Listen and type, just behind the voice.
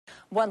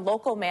One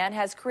local man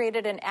has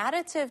created an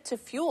additive to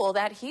fuel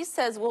that he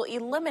says will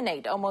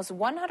eliminate almost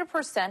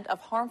 100%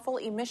 of harmful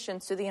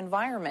emissions to the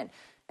environment.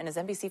 And as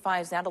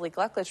NBC5's Natalie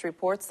Glucklich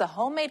reports, the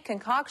homemade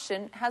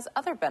concoction has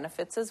other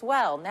benefits as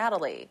well.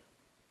 Natalie.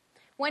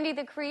 Wendy,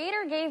 the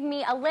creator gave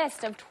me a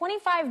list of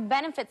 25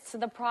 benefits to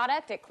the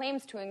product. It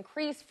claims to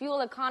increase fuel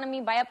economy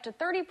by up to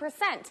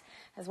 30%,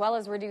 as well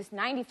as reduce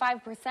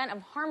 95%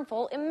 of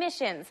harmful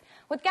emissions.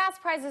 With gas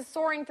prices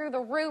soaring through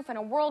the roof and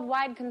a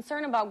worldwide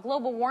concern about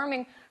global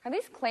warming, are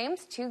these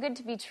claims too good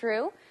to be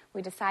true?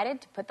 We decided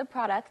to put the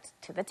product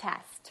to the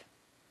test.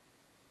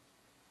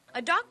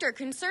 A doctor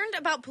concerned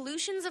about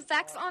pollution's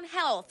effects on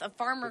health, a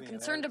farmer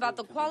concerned about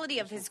the quality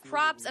of his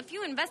crops, a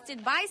few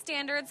invested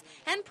bystanders,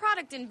 and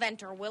product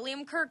inventor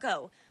William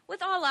Kirko,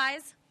 with all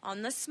eyes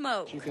on the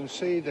smoke. You can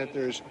see that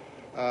there's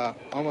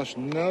almost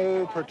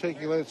no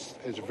particulates.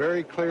 It's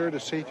very clear to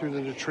see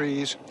through the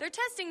trees. They're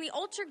testing the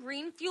Ultra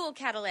Green Fuel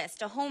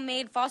Catalyst, a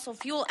homemade fossil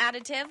fuel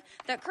additive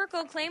that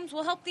Kirko claims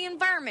will help the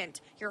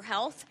environment, your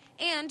health,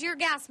 and your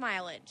gas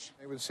mileage.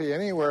 They would see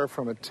anywhere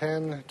from a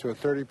 10 to a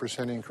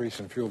 30% increase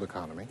in fuel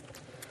economy.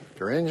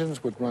 Their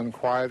engines would run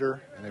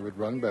quieter and they would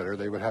run better.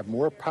 They would have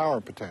more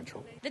power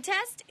potential. The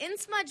test in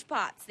smudge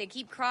pots. They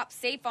keep crops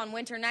safe on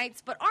winter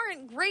nights but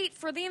aren't great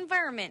for the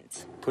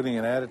environment. Putting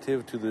an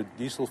additive to the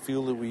diesel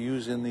fuel that we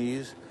use in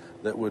these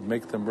that would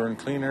make them burn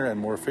cleaner and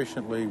more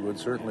efficiently would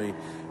certainly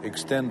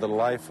extend the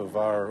life of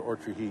our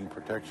orchard heating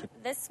protection.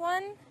 This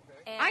one?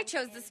 I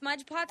chose the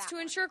smudge pots to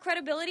ensure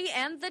credibility,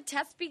 and the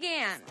test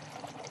began.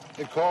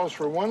 It calls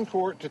for 1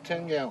 quart to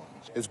 10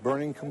 gallons. It's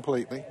burning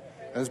completely,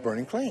 and it's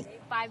burning clean.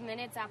 5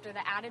 minutes after the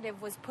additive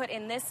was put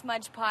in this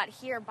smudge pot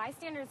here,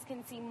 bystanders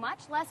can see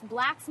much less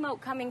black smoke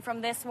coming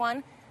from this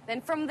one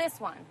than from this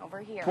one over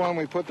here. When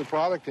we put the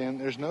product in,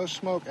 there's no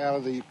smoke out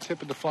of the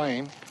tip of the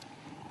flame.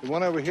 The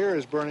one over here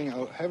is burning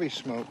a heavy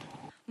smoke.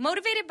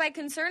 Motivated by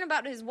concern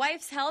about his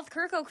wife's health,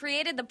 Kirko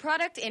created the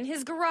product in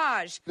his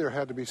garage. There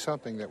had to be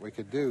something that we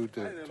could do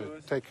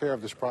to take care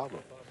of this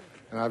problem.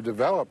 And I've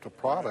developed a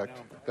product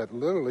that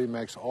literally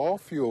makes all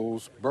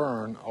fuels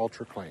burn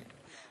ultra clean.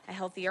 A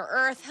healthier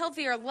earth,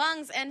 healthier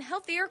lungs, and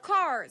healthier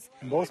cars.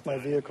 Both my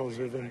vehicles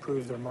have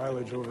improved their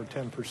mileage over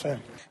 10%.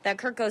 That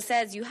Kirko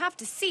says you have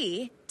to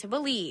see to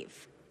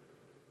believe.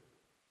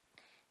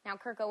 Now,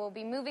 Kirko will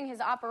be moving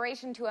his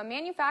operation to a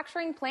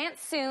manufacturing plant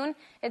soon.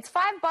 It's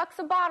 $5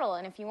 a bottle,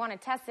 and if you want to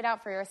test it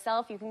out for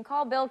yourself, you can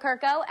call Bill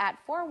Kirko at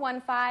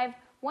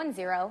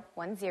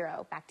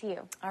 415-1010. Back to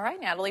you. All right,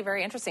 Natalie,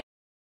 very interesting.